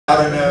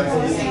Loud enough.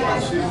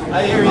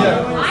 I hear you.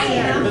 I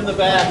am. In the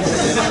back.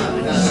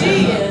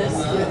 She is.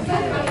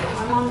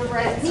 I'm on the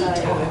right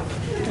side.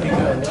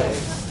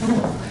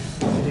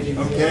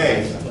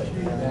 Okay.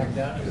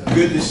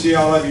 Good to see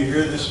all of you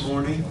here this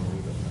morning.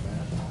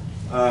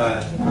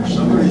 For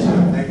some reason,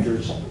 I think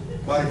there's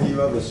quite a few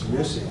of us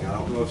missing. I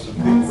don't know if some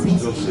people are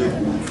still sick.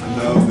 I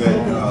know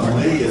that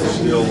Lee is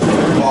still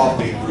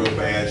coughing real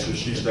bad, so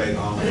she stayed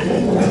home.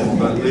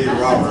 But Lee and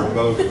Robert are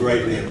both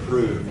greatly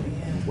improved.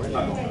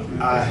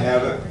 I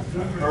haven't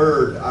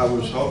heard. I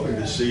was hoping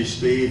to see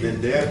Steve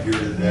and Deb here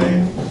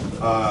today,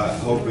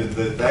 hoping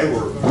that they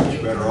were much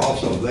better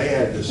also. They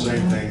had the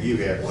same thing you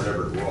had,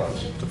 whatever it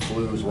was. The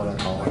flu is what I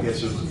call it. I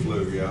guess it was the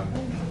flu, yeah.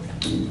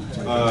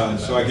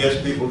 So I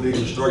guess people need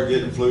to start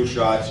getting flu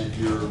shots if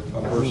you're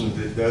a person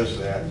that does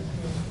that.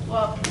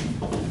 Well,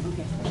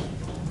 okay.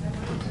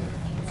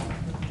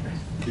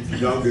 If you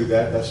don't do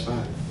that, that's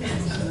fine.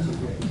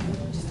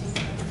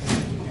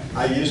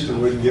 I used to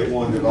wouldn't get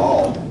one at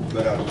all,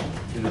 but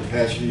in the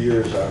past few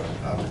years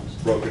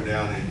I've broken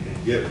down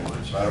and get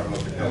one, so I don't know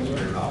if it helps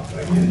me or not.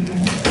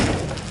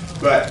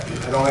 But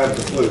I don't have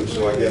the flu,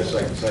 so I guess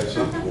I can say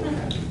something for you.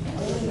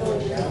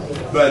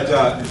 But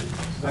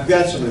I've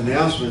got some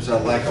announcements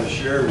I'd like to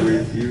share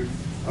with you.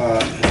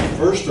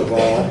 First of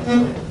all,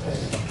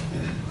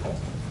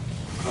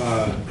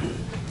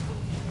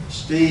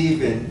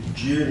 Steve and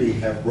Judy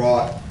have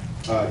brought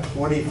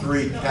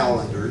 23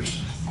 calendars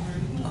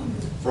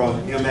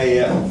from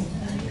MAF,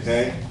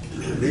 okay?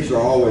 These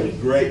are always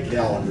great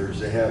calendars.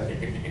 They have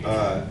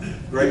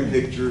great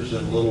pictures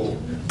and little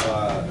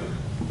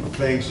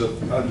things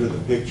under the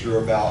picture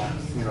about,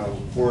 you know,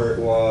 where it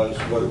was,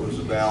 what it was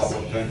about,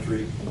 what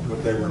country,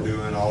 what they were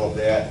doing, all of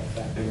that.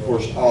 And of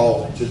course,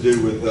 all to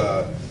do with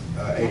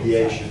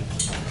aviation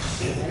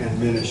and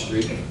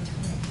ministry.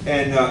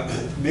 And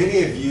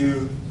many of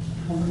you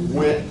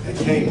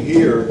came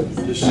here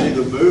to see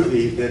the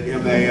movie that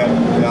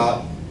MAF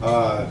about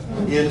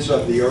Ends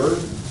of the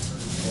Earth.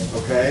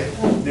 Okay?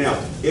 Now,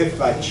 if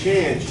by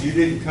chance you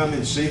didn't come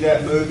and see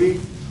that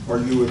movie, or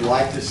you would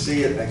like to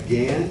see it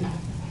again,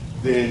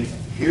 then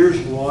here's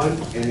one,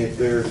 and if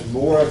there's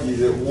more of you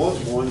that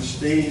want one,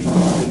 Steve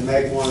can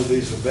make one of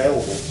these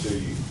available to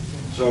you.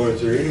 So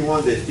is there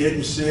anyone that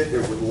didn't see it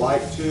that would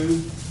like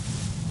to,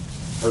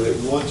 or that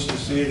wants to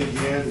see it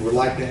again, would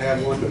like to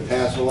have one to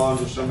pass along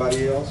to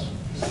somebody else?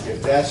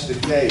 If that's the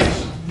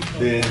case,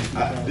 then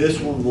this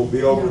one will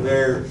be over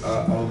there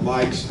on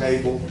Mike's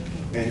table,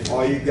 and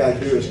all you've got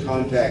to do is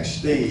contact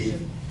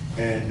Steve,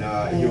 and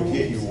he'll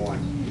get you one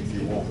if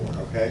you want one,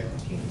 okay?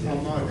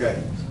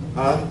 Okay.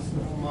 Huh?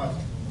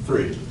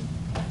 Free.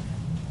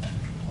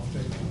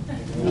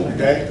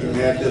 Okay, you can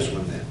have this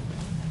one then.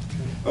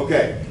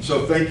 Okay,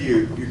 so thank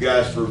you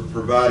guys for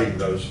providing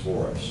those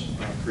for us.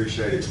 I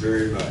appreciate it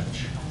very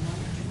much.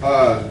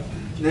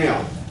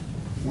 Now,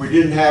 we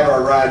didn't have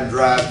our ride and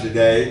drive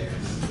today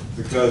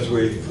because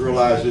we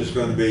realized it's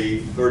going to be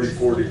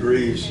 34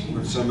 degrees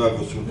when some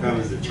of us were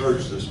coming to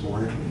church this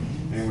morning,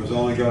 and it was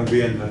only going to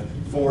be in the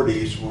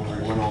 40s when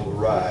we went on the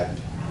ride.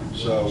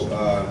 So,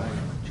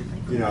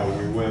 you know,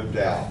 we wimped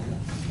out.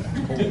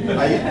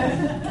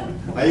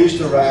 I used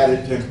to ride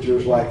at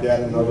temperatures like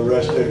that. I know the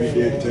rest of you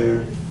did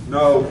too.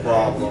 No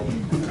problem.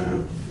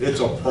 It's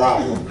a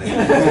problem.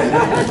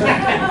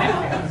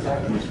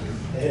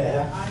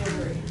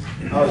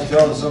 I was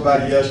telling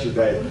somebody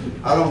yesterday,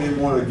 I don't even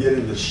want to get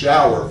in the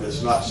shower if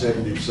it's not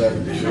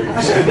 77 degrees.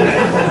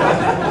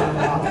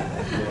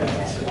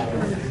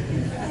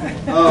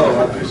 Oh,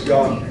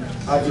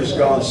 I've just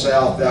gone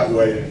south that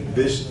way.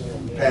 This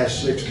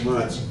past 6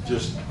 months,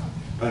 just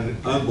an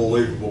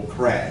unbelievable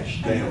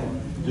crash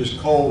down. Just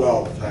cold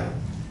all the time.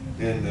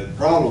 And the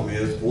problem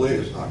is, believe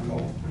it's not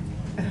cold.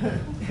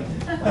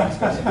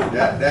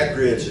 That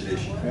creates an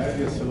issue. That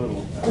gets a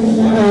little.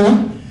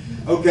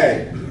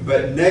 Okay,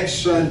 but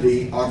next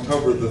Sunday,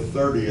 October the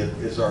 30th,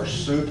 is our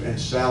soup and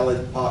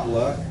salad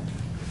potluck.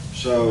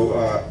 So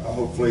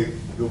hopefully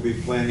you'll be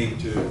planning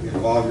to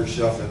involve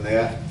yourself in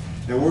that.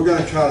 And we're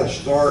going to try to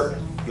start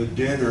the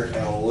dinner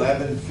at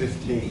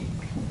 11:15.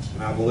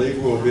 And I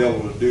believe we'll be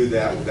able to do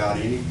that without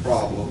any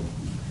problem.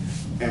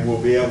 And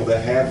we'll be able to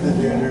have the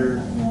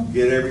dinner,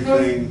 get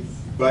everything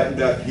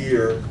buttoned up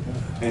here,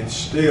 and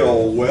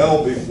still,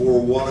 well before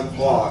 1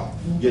 o'clock,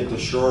 get the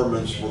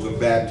Shermans for the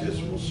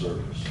baptismal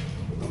service.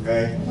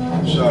 Okay?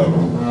 So,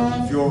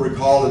 if you'll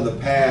recall in the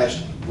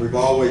past, we've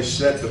always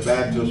set the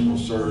baptismal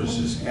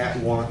services at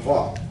 1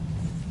 o'clock.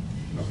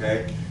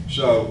 Okay?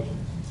 So,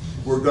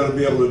 we're going to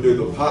be able to do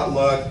the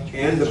potluck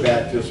and the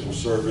baptismal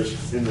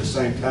service in the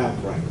same time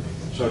frame.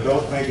 So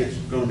don't think it's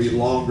going to be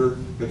longer,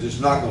 because it's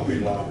not going to be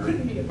longer.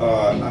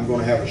 I'm going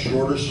to have a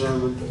shorter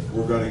sermon.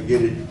 We're going to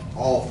get it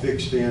all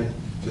fixed in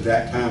to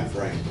that time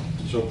frame.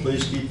 So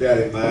please keep that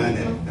in mind,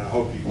 and I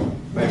hope you can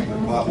make the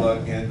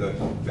potluck and the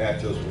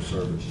baptismal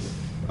service.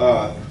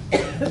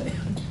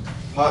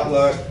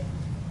 Potluck,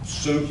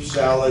 soup,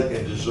 salad,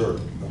 and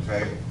dessert.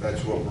 Okay,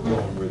 that's what we're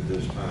going with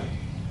this time.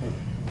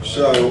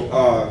 So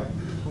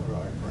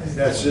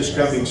that's this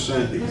coming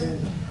Sunday.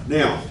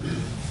 Now,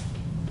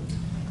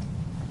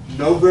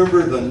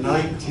 November the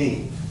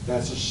 19th,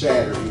 that's a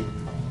Saturday,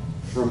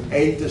 from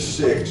 8 to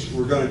 6,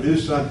 we're going to do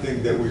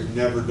something that we've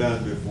never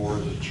done before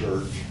as a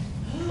church.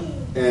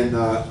 And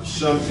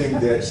something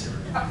that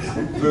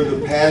for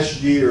the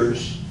past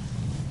years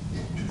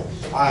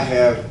I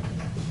have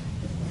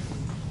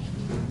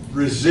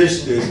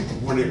resisted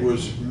when it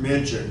was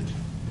mentioned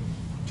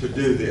to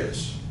do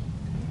this.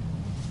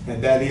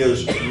 And that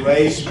is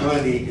raise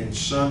money in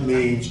some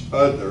means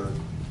other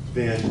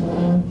than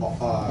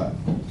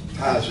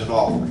tithes and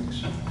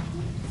offerings.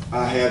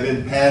 I have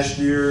in past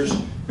years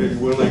been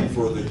willing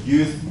for the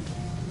youth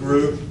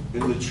group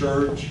in the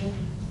church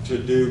to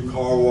do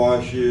car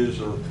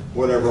washes or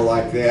whatever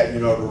like that, you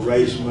know, to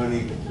raise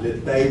money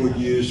that they would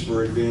use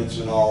for events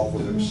and all for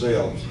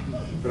themselves.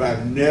 But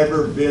I've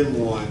never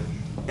been one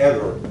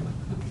ever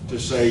to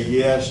say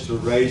yes to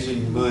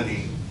raising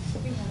money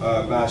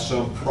by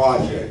some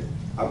project.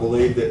 I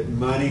believe that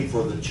money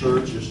for the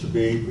church is to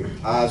be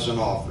tithes and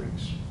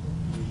offerings.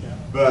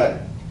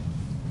 But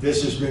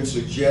this has been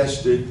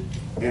suggested,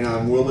 and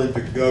I'm willing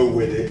to go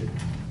with it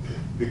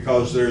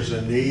because there's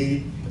a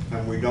need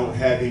and we don't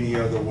have any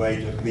other way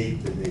to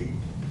meet the need.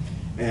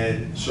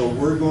 And so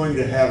we're going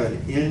to have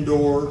an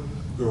indoor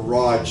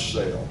garage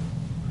sale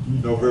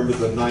November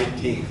the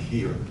 19th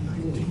here,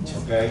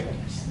 okay?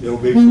 It'll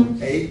be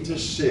from 8 to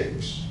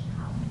 6,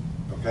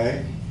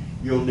 okay?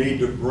 You'll need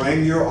to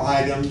bring your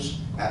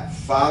items at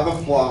 5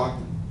 o'clock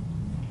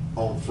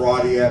on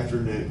Friday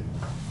afternoon.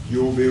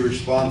 You'll be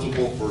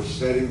responsible for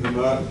setting them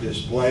up,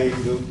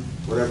 displaying them,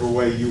 whatever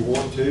way you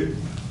want to,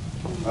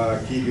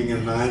 keeping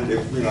in mind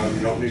that, you know,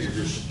 you don't need to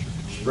just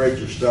spread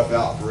your stuff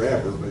out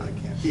forever, but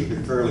keep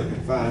it fairly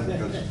confined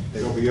because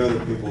there'll be other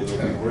people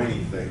that'll be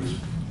bringing things.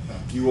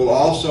 You will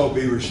also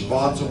be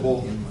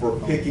responsible for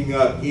picking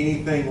up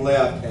anything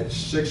left at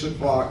 6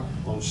 o'clock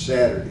on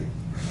Saturday.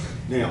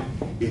 Now,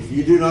 if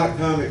you do not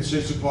come at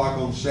 6 o'clock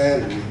on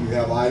Saturday, you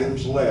have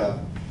items left,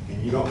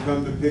 and you don't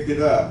come to pick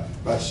it up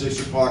by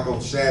 6 o'clock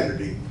on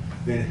Saturday,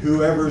 then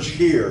whoever's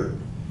here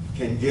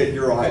can get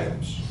your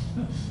items.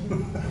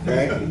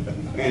 Okay?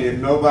 And if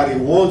nobody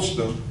wants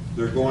them,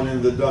 they're going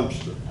in the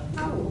dumpster.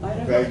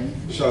 Okay?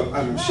 So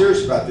I'm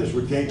serious about this.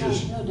 We can't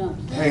just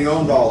hang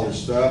on to all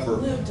this stuff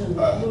or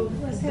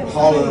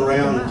haul it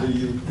around until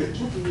you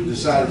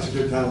decide it's a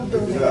good time to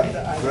pick it up.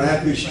 We're going to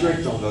have to be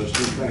strict on those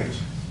two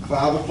things.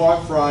 5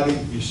 o'clock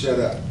Friday, you set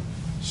up.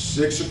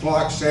 6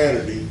 o'clock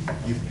Saturday,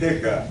 you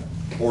pick up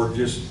or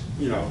just,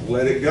 you know,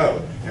 let it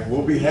go. And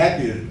we'll be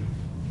happy to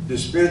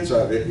dispense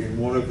of it in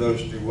one of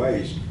those two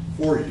ways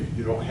for you.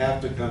 You don't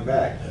have to come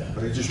back.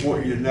 But I just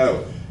want you to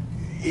know,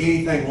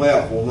 anything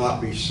left will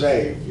not be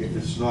saved if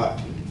it's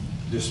not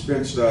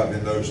dispensed of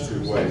in those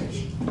two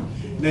ways.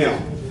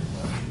 Now,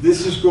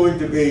 this is going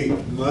to be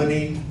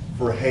money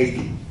for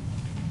Haiti.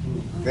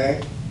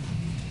 Okay?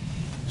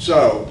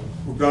 So,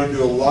 we're going to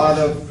do a lot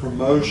of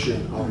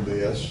promotion on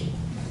this,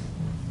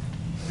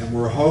 and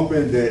we're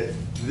hoping that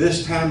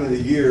this time of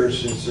the year,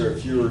 since there are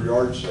fewer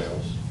yard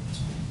sales,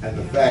 and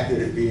the fact that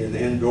it being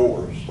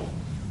indoors,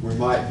 we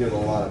might get a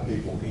lot of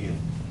people in.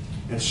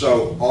 And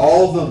so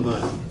all the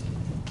money,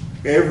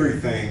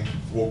 everything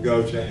will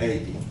go to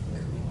Haiti,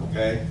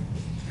 okay?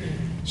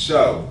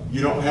 So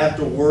you don't have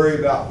to worry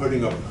about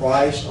putting a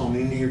price on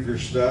any of your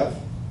stuff,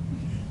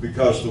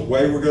 because the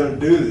way we're going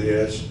to do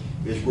this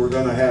is we're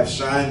going to have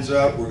signs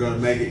up. We're going to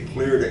make it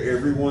clear to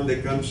everyone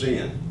that comes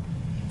in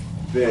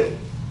that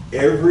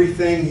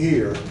everything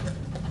here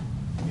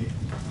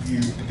you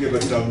give a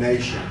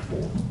donation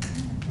for,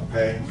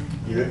 okay?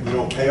 You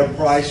don't pay a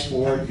price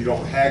for it. You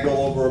don't haggle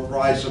over a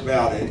price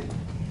about it.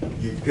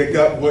 You pick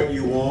up what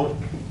you want.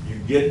 You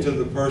get to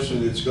the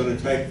person that's going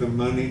to take the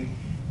money,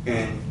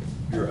 and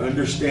you're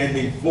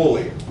understanding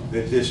fully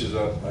that this is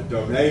a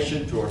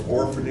donation to an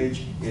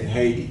orphanage in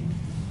Haiti.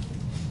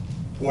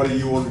 What do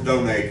you want to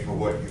donate for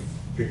what you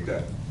picked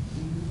up?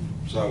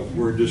 So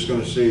we're just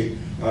going to see,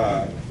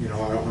 you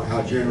know, I don't know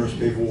how generous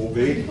people will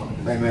be.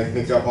 They may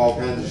pick up all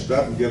kinds of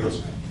stuff and give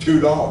us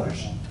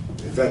 $2.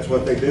 If that's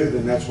what they do,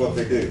 then that's what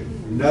they do.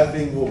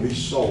 Nothing will be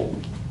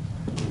sold.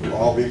 It will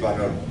all be by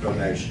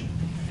donation.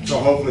 So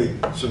hopefully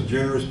some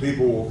generous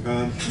people will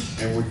come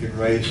and we can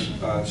raise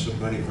some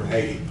money for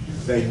Haiti.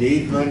 They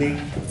need money,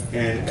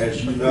 and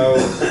as you know,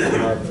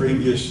 in our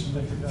previous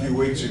few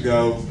weeks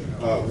ago,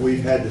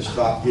 we've had to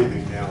stop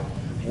giving now.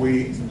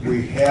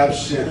 We have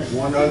sent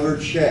one other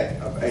check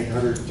of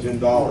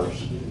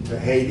 $810 to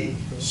Haiti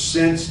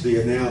since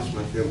the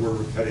announcement that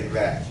we're cutting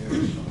back.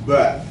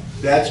 But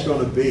that's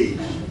going to be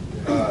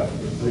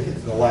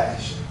the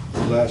last,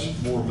 unless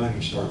more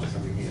money starts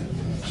coming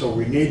in. So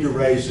we need to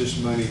raise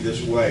this money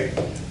this way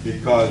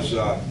because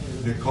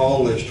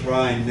Nicole is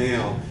trying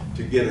now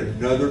to get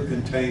another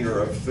container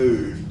of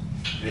food,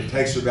 and it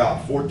takes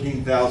about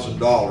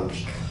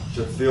 $14,000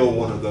 to fill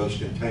one of those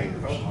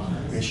containers.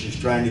 And she's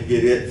trying to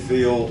get it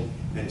filled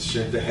and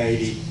sent to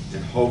Haiti,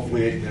 and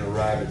hopefully it can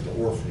arrive at the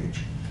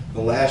orphanage.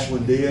 The last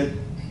one did.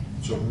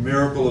 It's a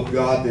miracle of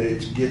God that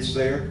it gets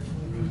there,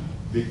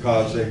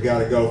 because they've got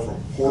to go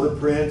from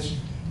Port-au-Prince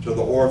to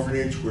the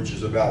orphanage, which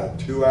is about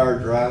a 2-hour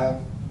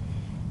drive.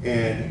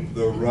 and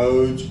the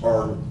roads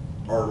are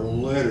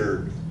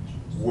littered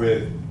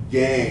with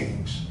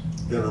gangs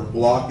that are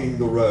blocking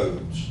the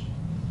roads.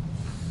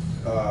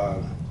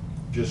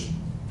 Just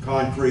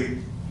concrete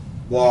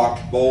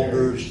blocks,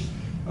 boulders,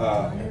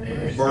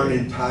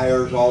 burning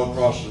tires all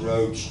across the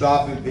road,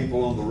 stopping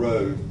people on the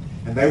road.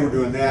 And they were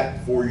doing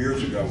that 4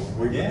 years ago when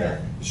we were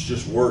there. It's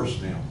just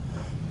worse now.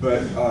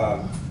 But,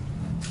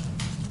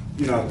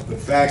 you know, the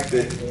fact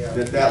that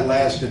that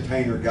last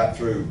container got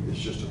through is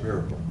just a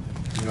miracle.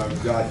 You know,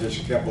 God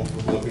just kept them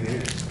from looking in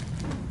it.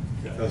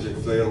 Because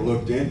if they had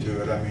looked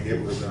into it, I mean,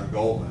 it would have been a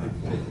gold mine.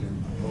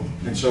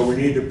 And so we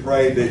need to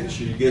pray that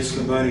she gets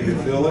the money to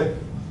fill it.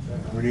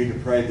 We need to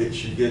pray that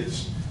she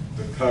gets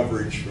the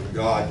coverage from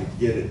God to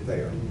get it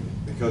there.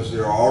 Because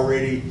they're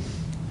already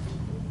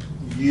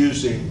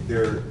using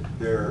their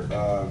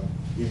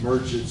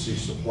emergency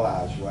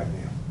supplies right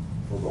now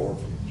for the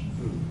orphanage.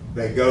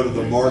 They go to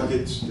the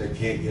markets, they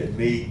can't get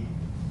meat.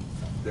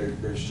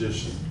 It's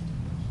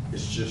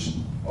just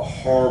a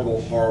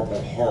horrible,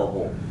 horrible,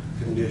 horrible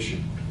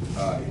condition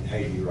in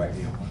Haiti right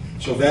now.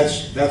 So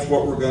that's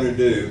what we're going to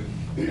do.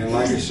 And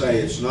like I say,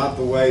 it's not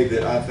the way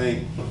that I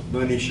think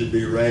money should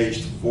be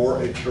raised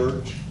for a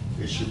church.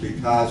 It should be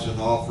tithes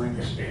and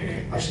offerings.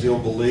 I still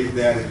believe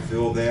that and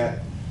feel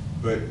that.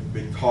 But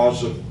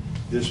because of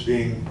this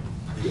being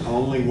the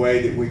only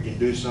way that we can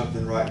do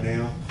something right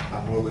now,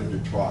 I'm willing to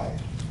try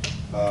it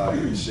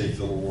and see if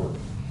it'll work.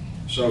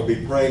 So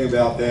be praying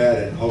about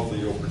that, and hopefully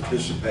you'll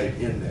participate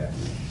in that.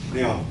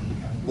 Now,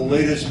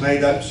 Belita's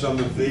made up some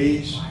of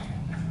these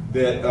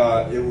that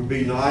it would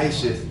be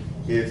nice if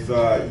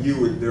you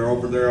would, they're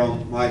over there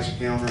on Mike's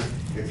counter,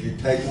 if you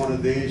take one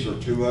of these or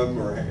two of them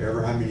or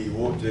ever how many you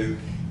want to,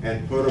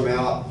 and put them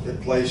out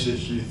at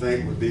places you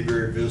think would be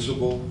very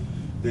visible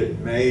that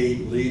may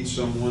lead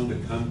someone to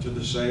come to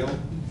the sale,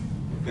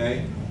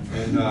 okay?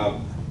 And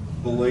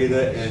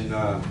Belita and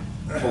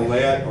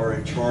Colette are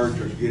in charge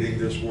of getting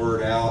this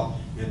word out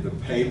in the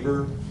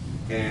paper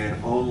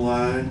and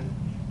online,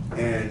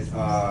 and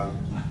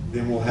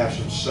then we'll have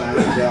some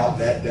signs out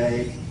that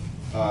day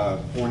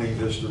pointing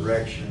this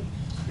direction,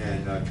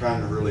 and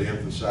trying to really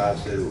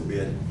emphasize that it will be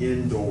an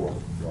indoor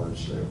yard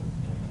sale.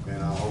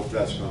 And I hope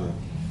that's going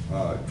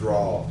to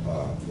draw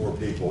more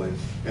people in.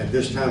 And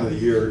this time of the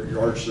year,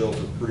 yard sales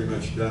are pretty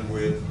much done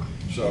with,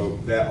 so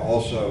that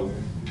also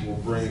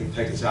will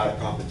take us out of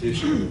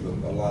competition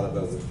with a lot of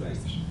other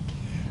things.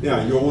 Now,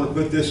 you'll want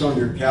to put this on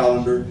your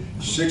calendar.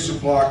 6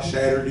 o'clock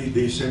Saturday,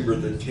 December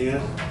the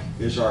 10th,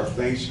 is our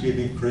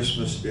Thanksgiving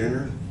Christmas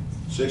dinner.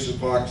 6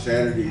 o'clock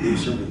Saturday,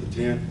 December the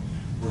 10th.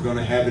 We're going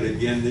to have it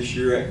again this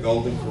year at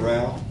Golden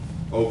Corral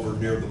over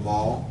near the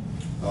mall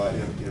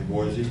in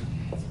Boise.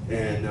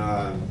 And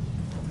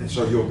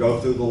so you'll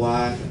go through the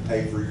line and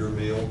pay for your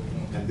meal,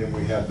 and then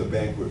we have the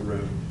banquet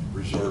room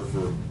reserved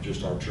for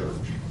just our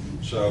church.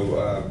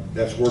 So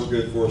that's worked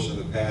good for us in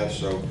the past,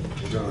 so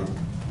we're going to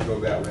go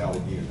that route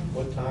again.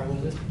 What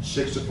time was it?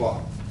 6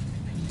 o'clock,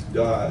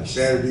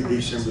 Saturday,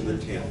 December the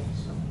 10th.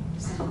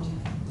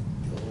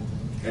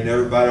 And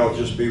everybody will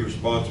just be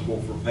responsible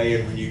for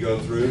paying when you go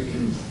through.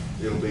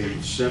 It'll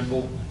be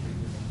simple,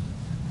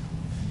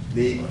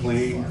 neat,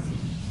 clean,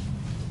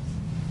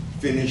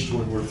 finished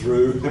when we're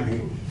through. I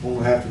mean, we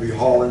won't have to be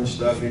hauling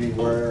stuff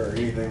anywhere or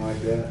anything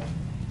like that.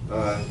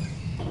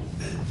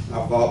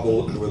 I bought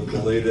with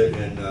Belita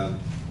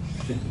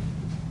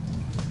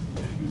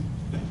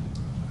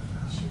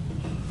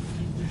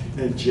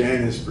and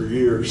Janice for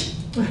years.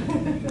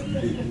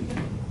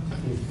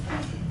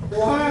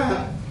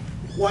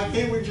 Why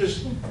can't we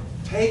just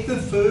take the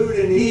food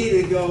and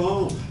eat and go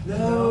home?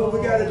 No,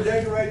 we got to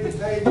decorate the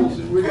tables,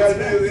 and we got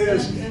to do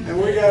this,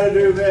 and we got to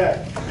do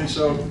that. And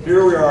so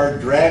here we are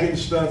dragging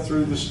stuff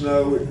through the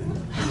snow at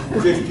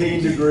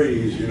 15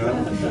 degrees, you know.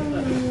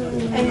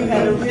 And you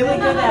had a really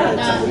good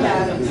attitude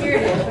about it. Here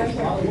it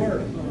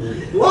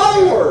is. A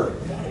lot of work,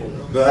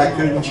 but I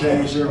couldn't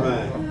change their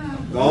mind.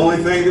 The only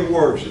thing that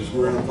works is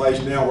we're in a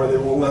place now where they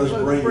won't let us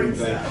bring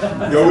anything.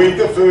 Go eat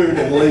the food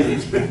and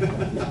leave.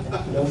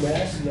 No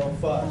mess, no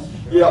fuss.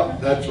 Yep,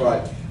 that's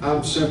right.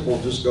 I'm simple,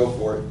 just go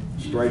for it,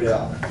 straight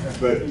out.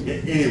 But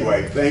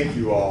anyway, thank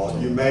you all.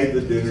 You made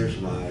the dinners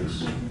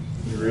nice.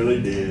 You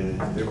really did.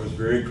 It was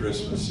very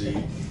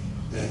Christmassy.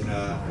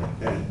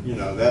 And you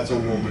know, that's a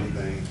woman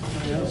thing.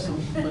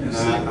 And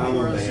I'm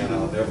a man,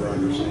 I'll never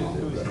understand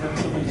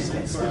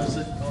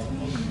it.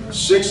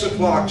 6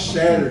 o'clock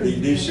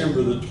Saturday,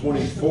 December the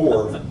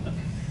 24th,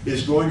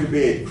 is going to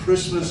be a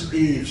Christmas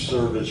Eve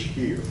service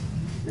here.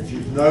 If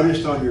you've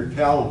noticed on your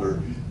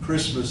calendar,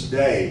 Christmas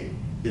Day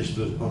is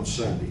on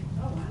Sunday.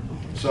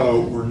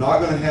 So we're not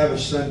going to have a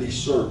Sunday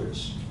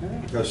service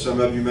because some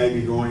of you may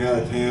be going out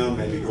of town,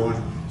 maybe going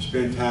to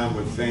spend time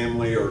with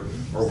family or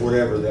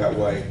whatever that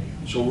way.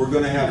 So we're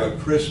going to have a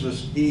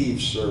Christmas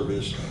Eve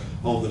service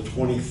on the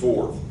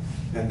 24th,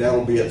 and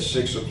that'll be at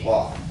 6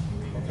 o'clock,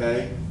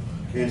 okay?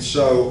 And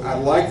so I'd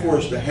like for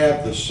us to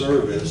have the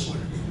service,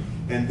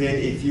 and then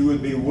if you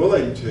would be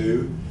willing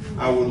to,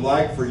 I would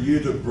like for you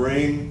to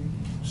bring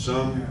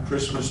some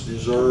Christmas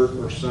dessert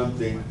or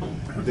something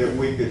that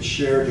we could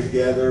share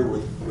together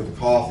with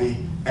coffee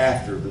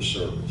after the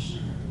service,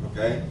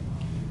 okay?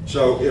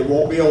 So it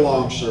won't be a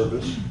long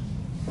service.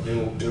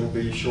 It'll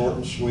be short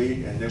and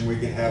sweet, and then we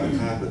can have a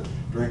time to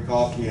drink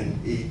coffee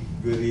and eat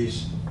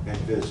goodies and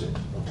visit,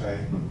 okay?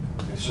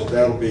 And so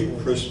that'll be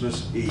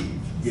Christmas Eve.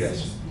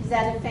 Yes, Is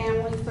that a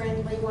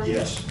family-friendly one?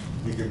 yes.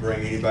 You can bring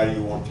anybody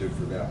you want to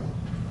for that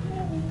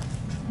one.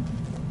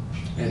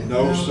 And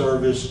no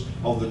service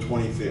on the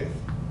 25th.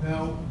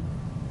 Now,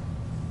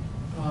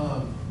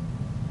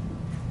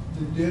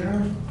 the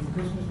dinner, the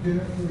Christmas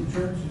dinner for the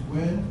church is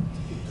when?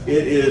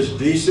 It is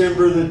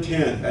December the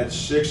 10th at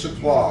 6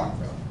 o'clock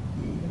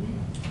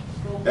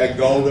at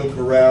Golden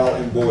Corral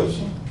in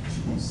Boise.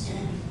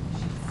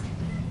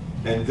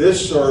 And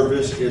this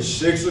service is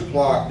 6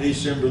 o'clock,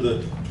 December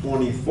the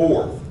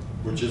 24th,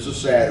 which is a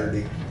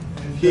Saturday,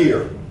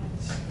 here.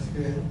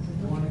 Okay,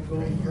 you want to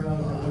go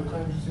from, what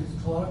time,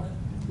 6 o'clock?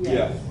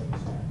 Yeah,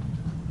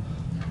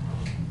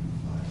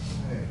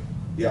 Okay.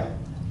 yeah.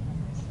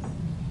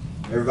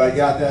 Everybody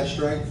got that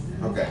straight?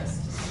 Okay.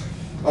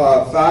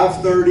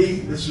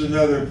 5:30, this is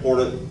another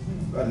important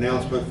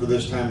announcement for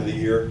this time of the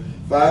year.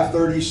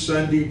 5:30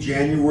 Sunday,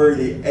 January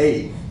the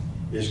 8th,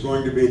 is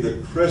going to be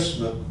the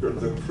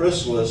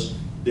Chrysalis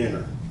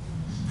dinner.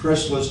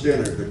 Chrysalis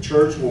dinner. The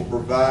church will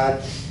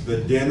provide the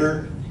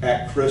dinner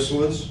at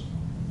Chrysalis,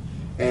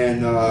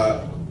 and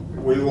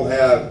we will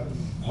have,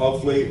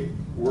 hopefully,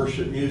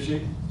 worship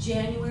music.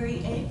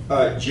 January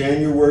 8th?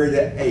 January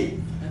the 8th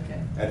Okay.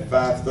 at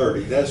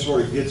 5:30. That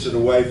sort of gets it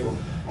away from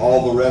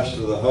all the rest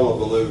of the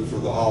hullabaloo for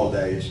the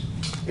holidays.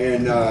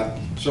 And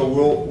so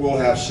we'll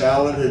have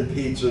salad and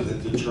pizza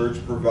that the church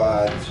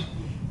provides.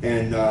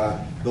 And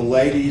the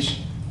ladies,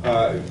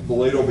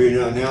 Belita will be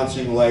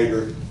announcing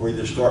later, we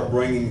either start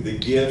bringing the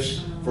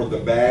gifts for the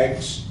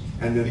bags,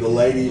 and then the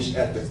ladies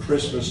at the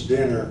Christmas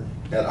dinner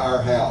at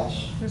our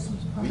house.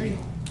 Christmas party.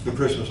 The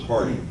Christmas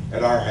party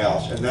at our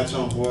house. And that's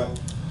on what?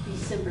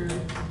 December,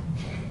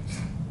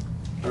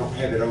 I don't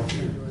have it on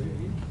here.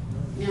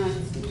 no,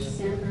 it's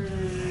December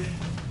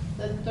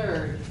the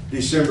 3rd.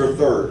 December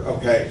 3rd,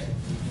 okay.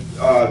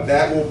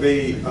 That will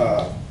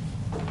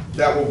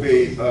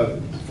be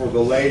for the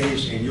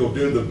ladies, and you'll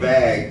do the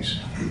bags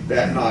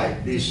that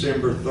night,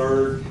 December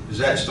 3rd. Does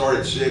that start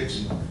at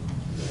 6?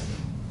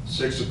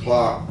 6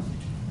 o'clock,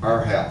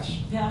 our house.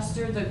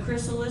 Pastor, the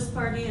Chrysalis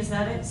party, is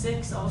that at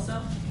 6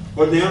 also?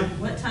 What now?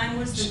 What time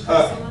was the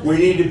Chrysalis? We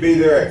need to be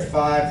there at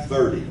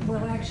 5:30.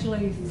 Well,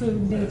 actually,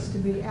 food needs to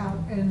be out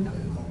and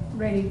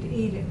ready to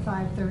eat at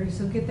 5:30,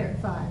 so get there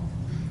at 5.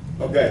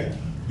 Okay,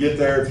 get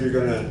there if you're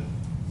gonna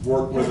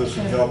work with us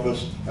and help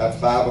us at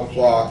 5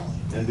 o'clock,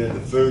 and then the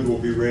food will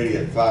be ready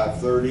at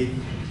 5:30,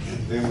 and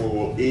then we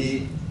will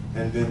eat,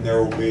 and then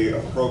there will be a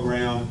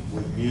program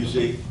with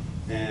music,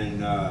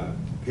 and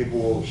people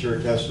will share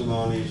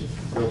testimonies.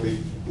 There'll be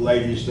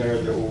ladies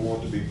there that will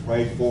want to be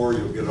prayed for.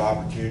 You'll get an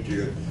opportunity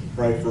to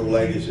pray for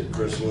ladies at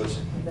Chrysalis,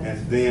 and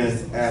then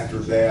after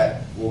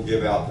that, we'll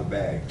give out the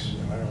bags.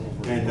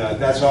 And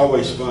that's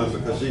always fun,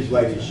 because these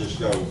ladies just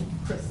go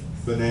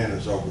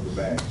bananas over the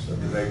bags. I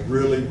mean, they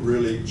really,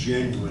 really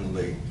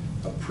genuinely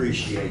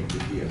appreciate the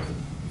gift.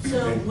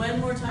 So And one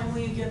more time,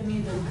 will you give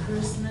me the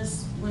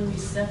Christmas, when we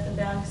set the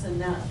bags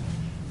and that?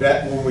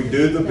 that, when we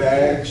do the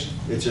bags,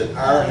 it's at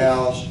our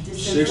house,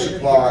 6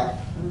 o'clock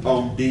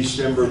on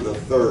December the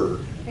 3rd.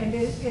 And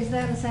is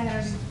that a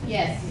Saturday?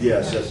 Yes.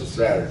 Yes, that's a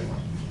Saturday.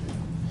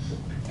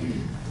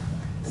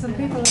 Some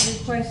people have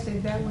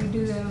requested that we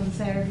do that on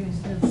Saturday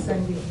instead of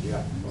Sunday.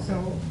 Yeah.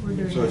 So we're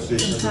doing. So it's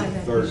December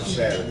the 3rd,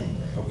 Saturday.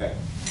 Okay.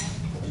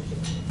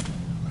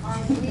 Are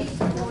we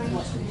going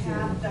to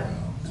have the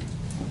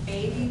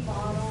 80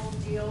 bottle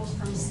deals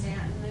from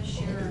Stanton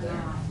this year or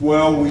not?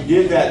 Well, we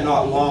did that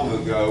not long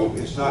ago.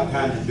 It's not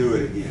time to do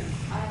it again.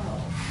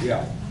 Oh,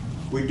 Yeah.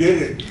 We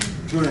did it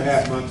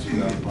 2.5 months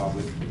ago,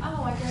 probably.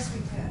 oh, I guess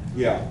we could.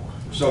 Yeah.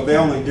 So they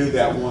only do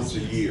that once a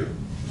year.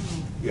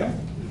 Yeah.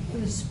 For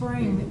the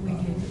spring that we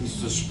did.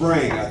 It's the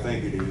spring, I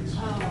think it is.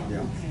 Oh, Yeah.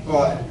 okay.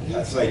 Well,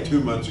 I'd say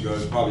 2 months ago,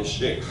 it's probably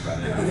 6 by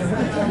now.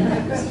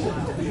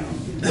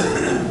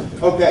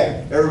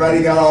 Okay,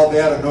 everybody got all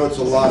that? I know it's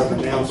a lot of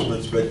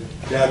announcements, but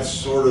that's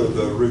sort of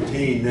the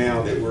routine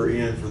now that we're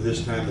in for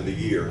this time of the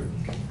year.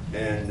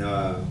 And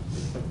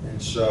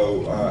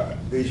so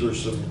these are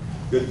some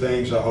good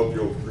things. I hope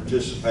you'll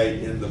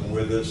participate in them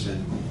with us,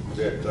 and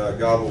that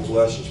God will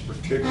bless us,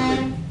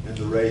 particularly in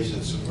the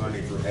raising some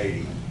money for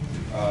Haiti.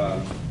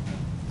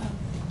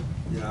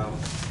 You know,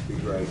 be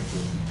great.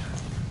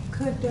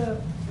 Could,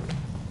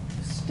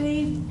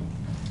 Steve,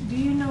 do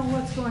you know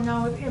what's going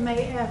on with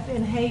MAF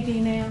in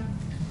Haiti now?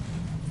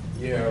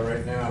 Yeah,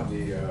 right now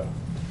the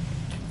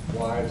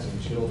wives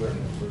and children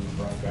are being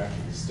brought back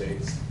to the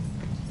States,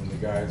 and the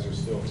guys are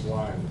still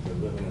flying, but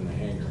they're living in the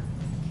hangar.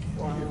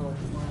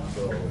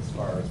 So as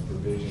far as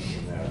provisions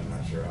and that, I'm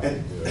not sure how to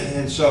do it.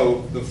 And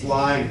so the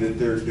flying that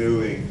they're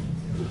doing,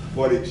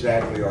 what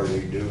exactly are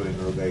they doing?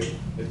 Are they,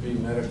 It'd be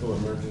medical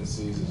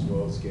emergencies as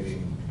well as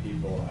getting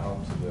people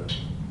out to the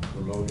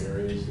remote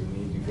areas who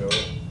need to go.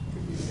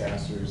 Could be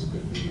pastors,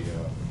 could be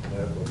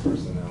medical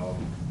personnel.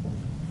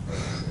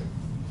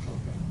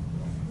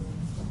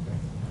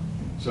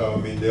 So, I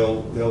mean,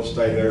 they'll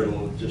stay there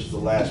till just the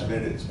last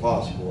minute as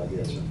possible, I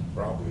guess, and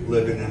Probably.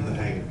 living in the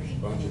hangars.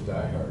 Bunch of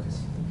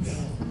diehards.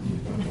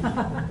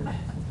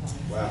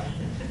 Wow.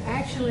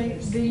 Actually,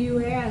 the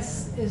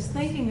U.S. is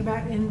thinking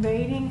about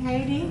invading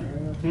Haiti.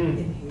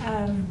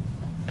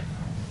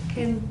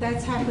 And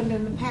that's happened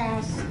in the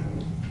past,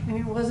 and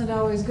it wasn't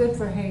always good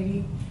for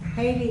Haiti.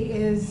 Haiti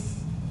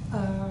is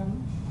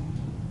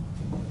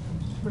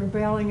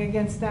rebelling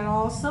against that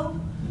also.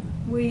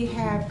 We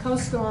have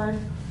Coast Guard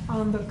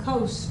on the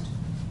coast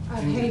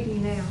of Haiti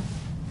now.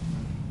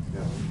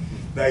 Yeah.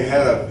 They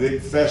had a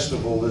big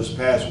festival this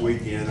past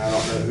weekend. I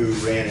don't know who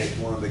ran it,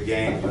 one of the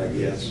gangs, I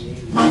guess.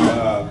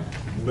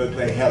 But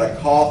they had a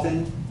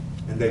coffin,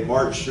 and they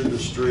marched through the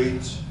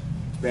streets.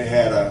 They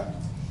had a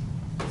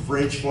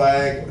French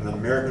flag, an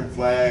American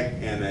flag,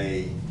 and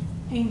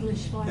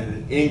English flag.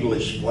 an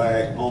English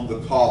flag on the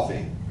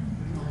coffin,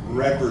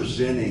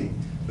 representing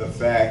the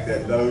fact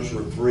that those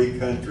were three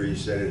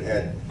countries that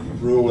had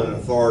rule and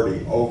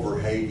authority over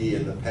Haiti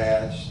in the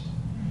past,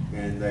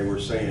 and they were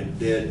saying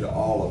dead to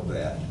all of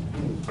that.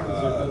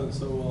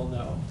 So well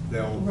now.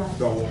 Don't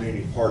want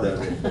any part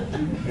of it.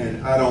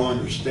 And I don't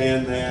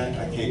understand that,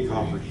 I can't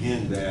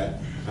comprehend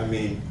that. I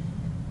mean,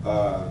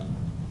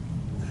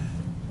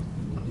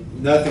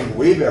 nothing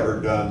we've ever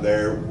done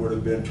there would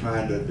have been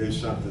trying to do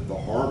something to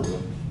harm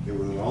them. It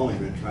would have only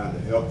been trying to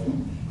help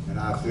them. And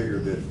I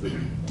figured that the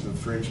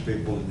French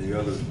people and the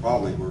others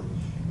probably were,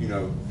 you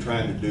know,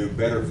 trying to do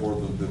better for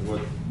them than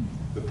what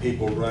the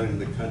people running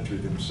the country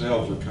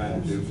themselves are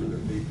trying to do for their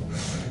people.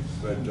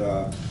 But,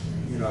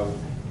 you know,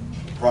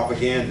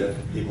 propaganda,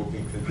 people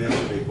can convince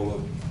people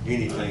of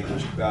anything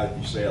just about if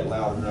you say it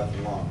loud enough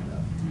and long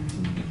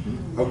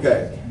enough.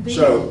 Okay,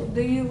 so.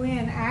 The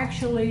UN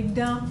actually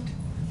dumped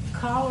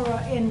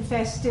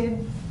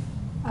cholera-infested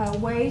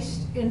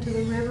waste into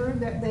the river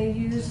that they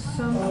used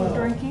some for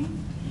drinking.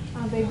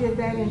 They did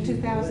that in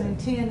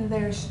 2010, and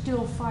they're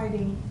still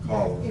fighting that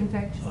Cholera.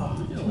 infection.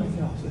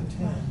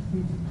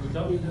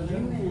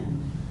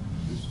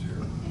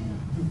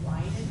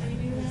 Why did they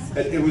do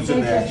that? It was They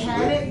an just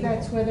had it, accident.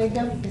 that's where they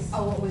dumped it.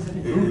 Oh, it was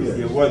an.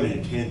 It wasn't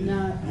intended,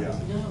 No, yeah.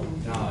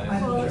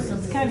 no. Well,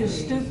 it's kind of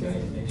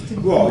stupid to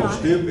Well, it was not-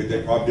 stupid,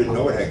 they probably didn't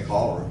know it had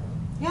cholera.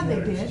 Yeah, they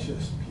did.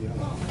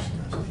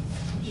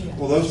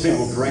 Well, those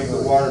people drink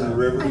the water in the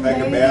river, And take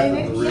a they bath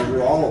did in the it, river,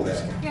 yeah. all of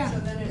that. Yeah.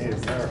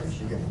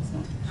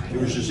 It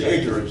was just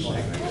ignorance.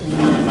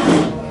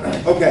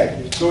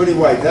 Okay, so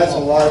anyway, that's a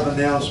lot of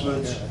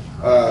announcements,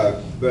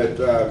 but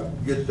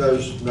get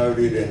those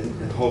noted,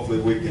 and hopefully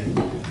we can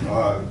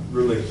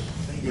really,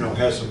 you know,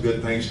 have some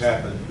good things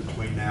happen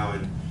between now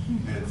and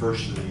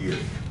first of the year.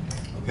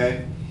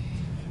 Okay?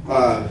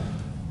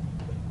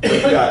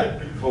 We've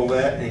got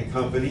Colette and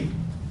company,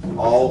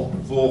 all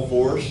full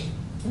force,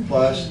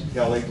 plus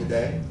Kelly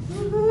today.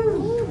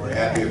 We're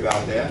happy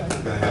about that.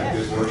 We're gonna have a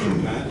good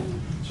worship time.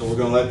 So we're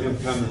gonna let them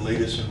come and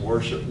lead us in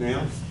worship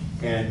now.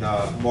 And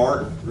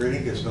Mark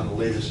Riddick is gonna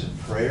lead us in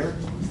prayer,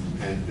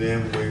 and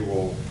then we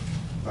will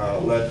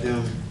let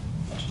them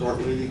start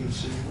leading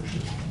us in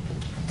worship.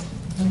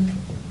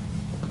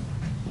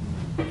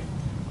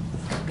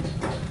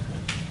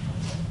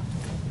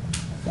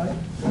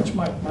 Which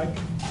mic, Mike?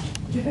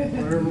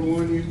 Whatever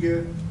one you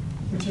get.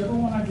 Whichever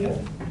one I get.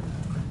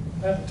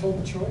 I have a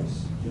total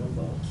choice.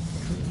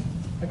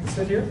 I can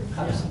sit here?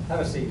 Have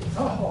a seat.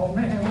 Oh,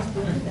 man, that's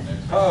good.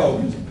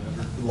 Oh,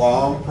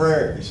 long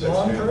prayer, he says.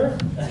 Long now. prayer?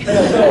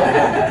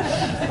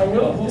 I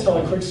will tell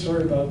a quick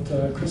story about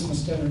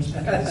Christmas dinners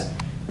because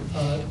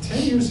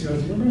 10 years ago,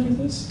 do you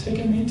remember this?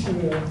 Taking me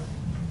to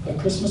a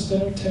Christmas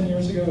dinner 10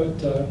 years ago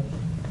at,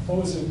 what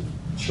was it?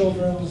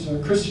 Children's, or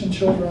Christian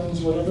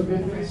Children's, whatever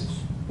it was.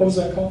 What was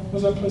that called? What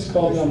was that place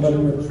called down by the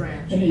river?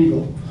 In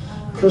Eagle.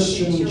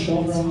 Christian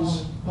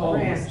Children's. Oh,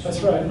 that's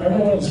right. Remember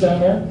when it was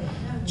down there?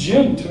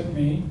 Jim took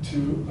me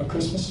to a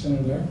Christmas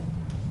dinner there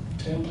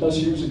 10 plus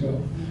years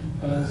ago.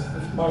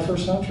 My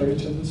first entree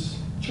to this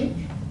church.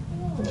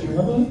 Do you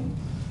remember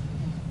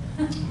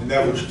that? And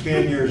that was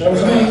 10 years That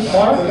was ago. me,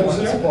 Mark, was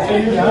there?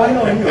 10 years Yeah, I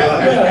know ago? you.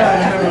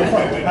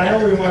 Yeah. I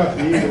know we went up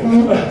to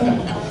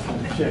Eagle.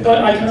 But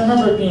I can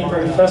remember it being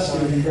very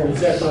festive and very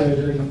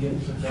decorated and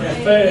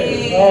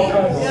buffet and all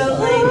kinds of stuff.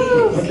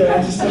 Okay, I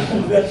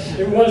just,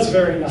 it was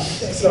very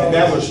nice. So And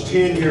that was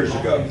 10 years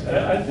ago.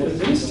 at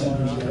least 10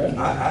 years ago, right?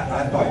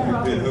 I thought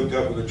you'd been hooked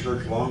up with the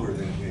church longer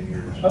than 10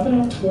 years. I've been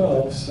up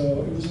 12, so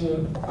it was I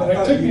it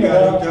thought took you me a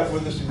got hooked while. up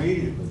with us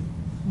immediately.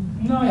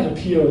 No, I had a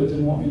PO that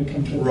didn't want me to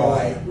come to the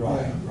Right.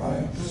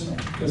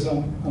 Because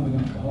I'm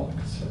an alcoholic.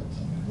 So.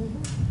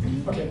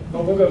 Okay,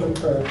 well, we'll go to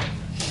prayer.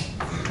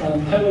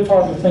 Heavenly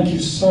Father, thank you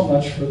so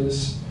much for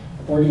this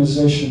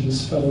organization,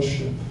 this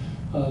fellowship,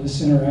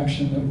 this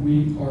interaction that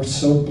we are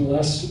so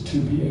blessed to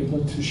be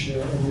able to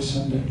share every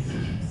Sunday.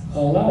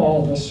 Allow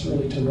all of us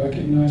really to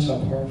recognize how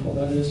powerful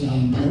that is and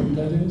how important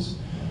that is.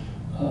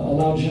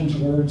 Allow Jim's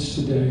words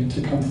today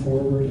to come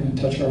forward and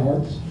touch our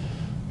hearts.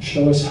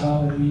 show us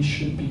how we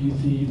should be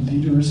the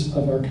leaders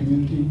of our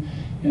community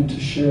and to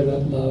share that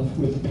love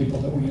with the people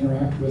that we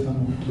interact with on a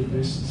weekly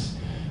basis.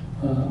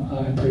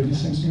 I pray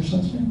these things in your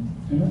son's name.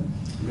 Amen.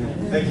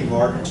 Thank you,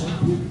 Mark.